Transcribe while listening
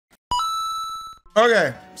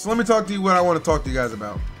Okay, so let me talk to you what I want to talk to you guys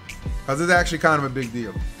about, because it's actually kind of a big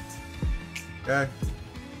deal. Okay,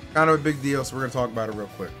 kind of a big deal, so we're gonna talk about it real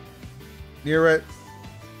quick. Near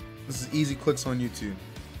this is easy clicks on YouTube,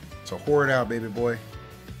 so whore it out, baby boy.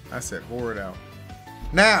 I said whore it out.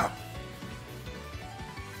 Now,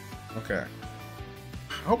 okay.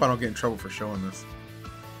 I hope I don't get in trouble for showing this.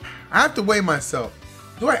 I have to weigh myself.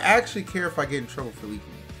 Do I actually care if I get in trouble for leaking it?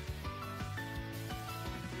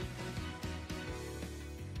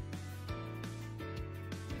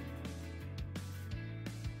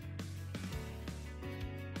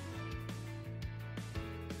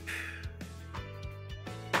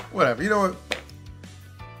 Whatever, you know what?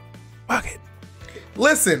 Fuck it.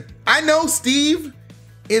 Listen, I know Steve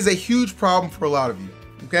is a huge problem for a lot of you,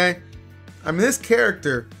 okay? I mean, this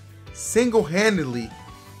character single-handedly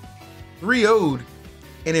 3-0'd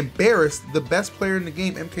and embarrassed the best player in the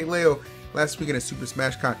game, MKLeo, last weekend at Super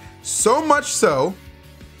Smash Con. So much so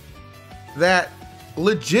that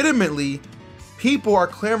legitimately people are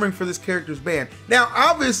clamoring for this character's ban. Now,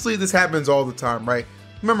 obviously, this happens all the time, right?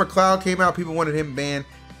 Remember, Cloud came out, people wanted him banned.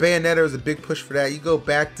 Bayonetta was a big push for that. You go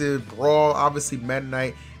back to Brawl, obviously Meta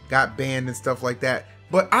Knight got banned and stuff like that.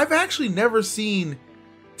 But I've actually never seen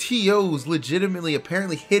TOs legitimately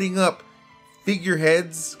apparently hitting up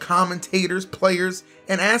figureheads, commentators, players,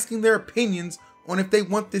 and asking their opinions on if they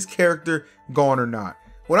want this character gone or not.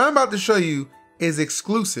 What I'm about to show you is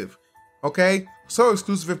exclusive, okay? So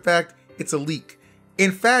exclusive, in fact, it's a leak.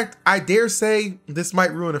 In fact, I dare say this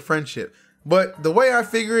might ruin a friendship. But the way I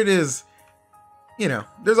figure it is, you know,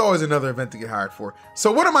 there's always another event to get hired for.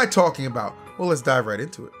 So what am I talking about? Well, let's dive right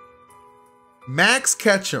into it. Max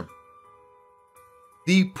Ketchum,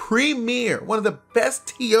 the premier, one of the best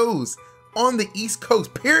TOs on the East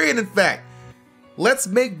Coast, period. In fact, let's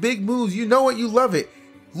make big moves. You know it, you love it.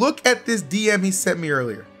 Look at this DM he sent me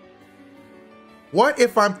earlier. What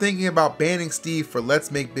if I'm thinking about banning Steve for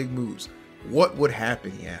let's make big moves? What would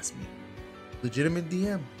happen, he asked me. Legitimate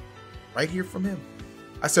DM, right here from him.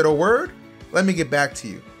 I said, a word? Let me get back to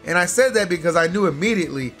you. And I said that because I knew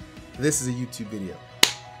immediately this is a YouTube video.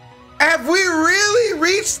 Have we really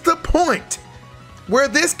reached the point where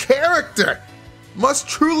this character must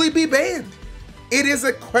truly be banned? It is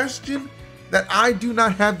a question that I do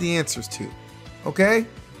not have the answers to, okay?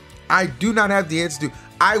 I do not have the answers to.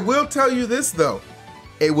 I will tell you this though,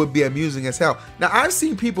 it would be amusing as hell. Now I've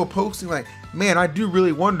seen people posting like, man, I do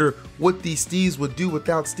really wonder what these Steves would do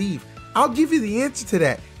without Steve. I'll give you the answer to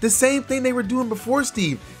that. The same thing they were doing before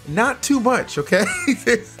Steve. Not too much, okay?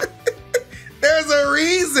 There's a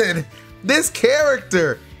reason this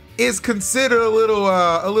character is considered a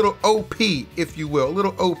little OP, if you will, a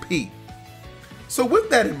little OP. So with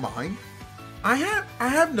that in mind, I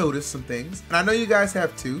have noticed some things, and I know you guys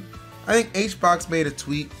have too. I think HBox made a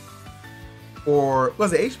tweet, or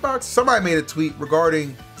was it HBox? Somebody made a tweet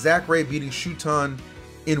regarding Zackray beating Shuton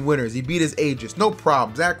in winners. He beat his Aegis, no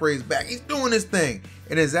problem. Zackray's back, he's doing his thing.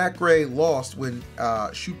 And then Zackray lost when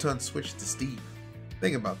Shuton switched to Steve.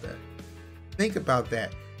 Think about that. Think about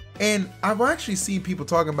that. And I've actually seen people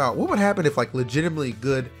talking about what would happen if like legitimately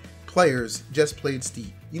good players just played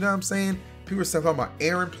Steve. You know what I'm saying? People are talking about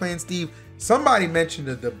Aaron playing Steve. Somebody mentioned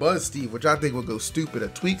the Buzz Steve, which I think would go stupid. A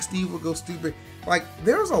Tweak Steve would go stupid. Like,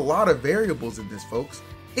 there's a lot of variables in this, folks.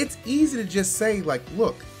 It's easy to just say like,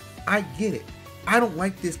 look, I get it. I don't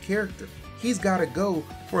like this character. He's got to go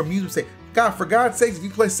for amusement's sake. God, for God's sakes, if you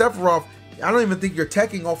play Sephiroth, I don't even think your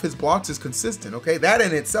teching off his blocks is consistent, okay? That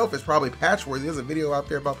in itself is probably patch-worthy. There's a video out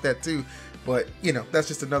there about that too. But, you know, that's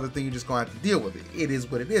just another thing you're just going to have to deal with. It is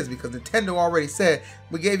what it is, because Nintendo already said,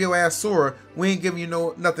 we gave your ass Sora, we ain't giving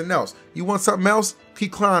you nothing else. You want something else?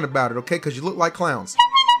 Keep clowning about it, okay? Because you look like clowns.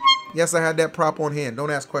 Yes, I had that prop on hand. Don't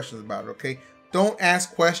ask questions about it, okay? Don't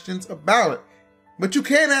ask questions about it. But you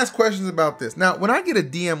can ask questions about this. Now, when I get a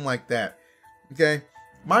DM like that, okay,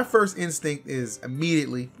 my first instinct is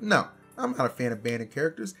immediately, no, I'm not a fan of banning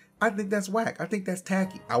characters. I think that's whack. I think that's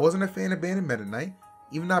tacky. I wasn't a fan of banning Meta Knight,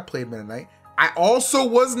 even though I played Meta Knight. I also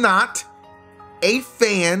was not a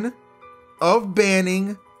fan of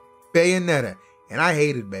banning Bayonetta, and I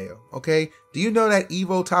hated Bayo, okay? Do you know that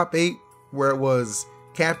Evo Top 8, where it was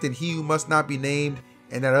Captain He Who Must Not Be Named,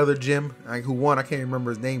 and that other Jim, who won, I can't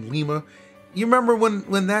remember his name, Lima? You remember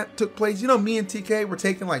when that took place? You know, me and TK were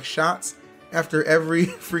taking like shots after every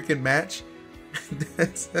freaking match.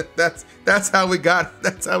 that's how we got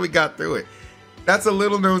through it. That's a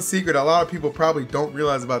little known secret. A lot of people probably don't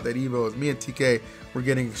realize about that Evo is me and TK were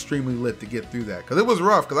getting extremely lit to get through that, because it was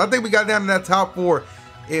rough. Because I think we got down to that top 4,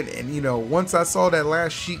 and you know, once I saw that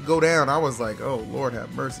last sheet go down, I was like, oh Lord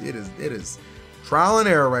have mercy. It is trial and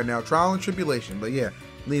error right now, trial and tribulation. But yeah,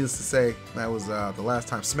 needless to say, that was the last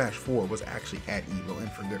time Smash 4 was actually at EVO,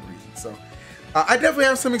 and for good reason. So I definitely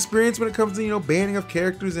have some experience when it comes to, you know, banning of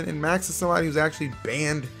characters, and Max is somebody who's actually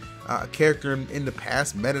banned a character in the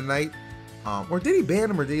past, Meta Knight. Or did he ban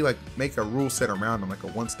him, or did he like make a rule set around him, like a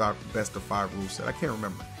one-stop best of 5 rule set? I can't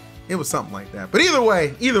remember. It was something like that. But either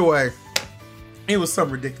way, it was some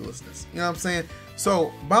ridiculousness. You know what I'm saying?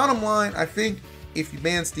 So bottom line, I think if you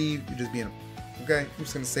ban Steve, you're just being a, okay? I'm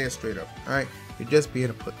just gonna say it straight up. All right, you're just being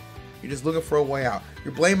a pussy. You're just looking for a way out.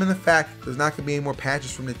 You're blaming the fact there's not gonna be any more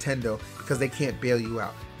patches from Nintendo because they can't bail you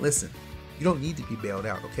out. Listen, you don't need to be bailed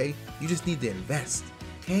out, okay? You just need to invest.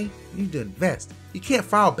 Okay? You need to invest. You can't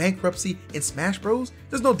file bankruptcy in Smash Bros.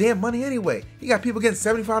 There's no damn money anyway. You got people getting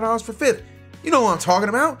 $75 for 5th. You know what I'm talking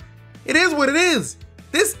about. It is what it is.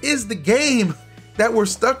 This is the game that we're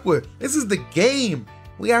stuck with. This is the game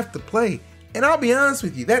we have to play. And I'll be honest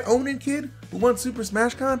with you, that Onin kid who won Super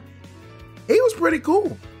Smash Con, he was pretty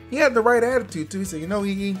cool. He had the right attitude too. He said, you know,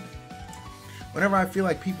 Iggy, whenever I feel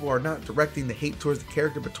like people are not directing the hate towards the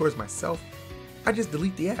character but towards myself, I just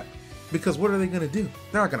delete the app. Because what are they gonna do?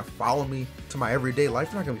 They're not gonna follow me to my everyday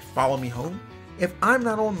life. They're not gonna follow me home. If I'm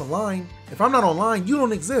not on the line, if I'm not online, you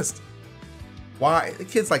don't exist. Why? The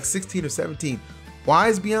kid's like 16 or 17.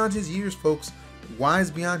 Wise beyond his years, folks.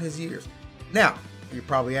 Wise beyond his years. Now, you're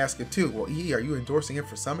probably asking too, well, E, are you endorsing him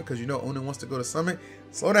for Summit because you know Onin wants to go to Summit?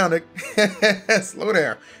 Slow down, Nick. Slow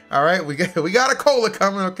down. All right, we got a cola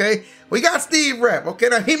coming, okay? We got Steve Rep, okay?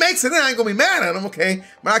 Now, he makes it in, I ain't gonna be mad at him, okay?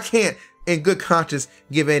 But I can't, in good conscience,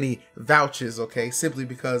 give any vouchers, okay? Simply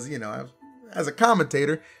because, you know, as a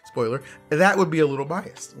commentator, spoiler, that would be a little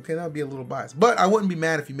biased, okay? That would be a little biased. But I wouldn't be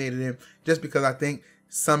mad if you made it in, just because I think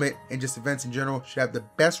Summit and just events in general should have the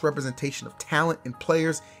best representation of talent and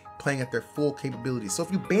players playing at their full capabilities. So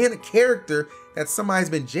if you ban a character that somebody's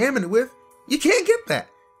been jamming it with, you can't get that.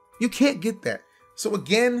 You can't get that. So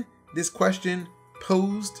again, this question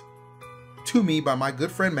posed to me by my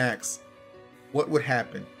good friend Max, what would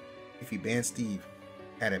happen if you banned Steve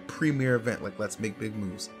at a premier event like Let's Make Big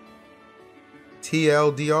Moves?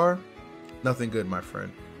 TLDR, nothing good, my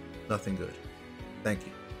friend. Nothing good. Thank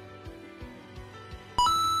you.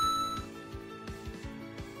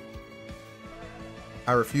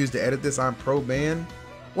 I refuse to edit this. I'm pro ban.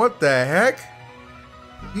 What the heck?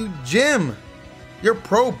 You Jim, you're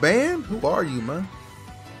pro ban? Who are you, man?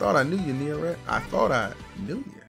 Thought I knew you, Neil. I thought I knew you.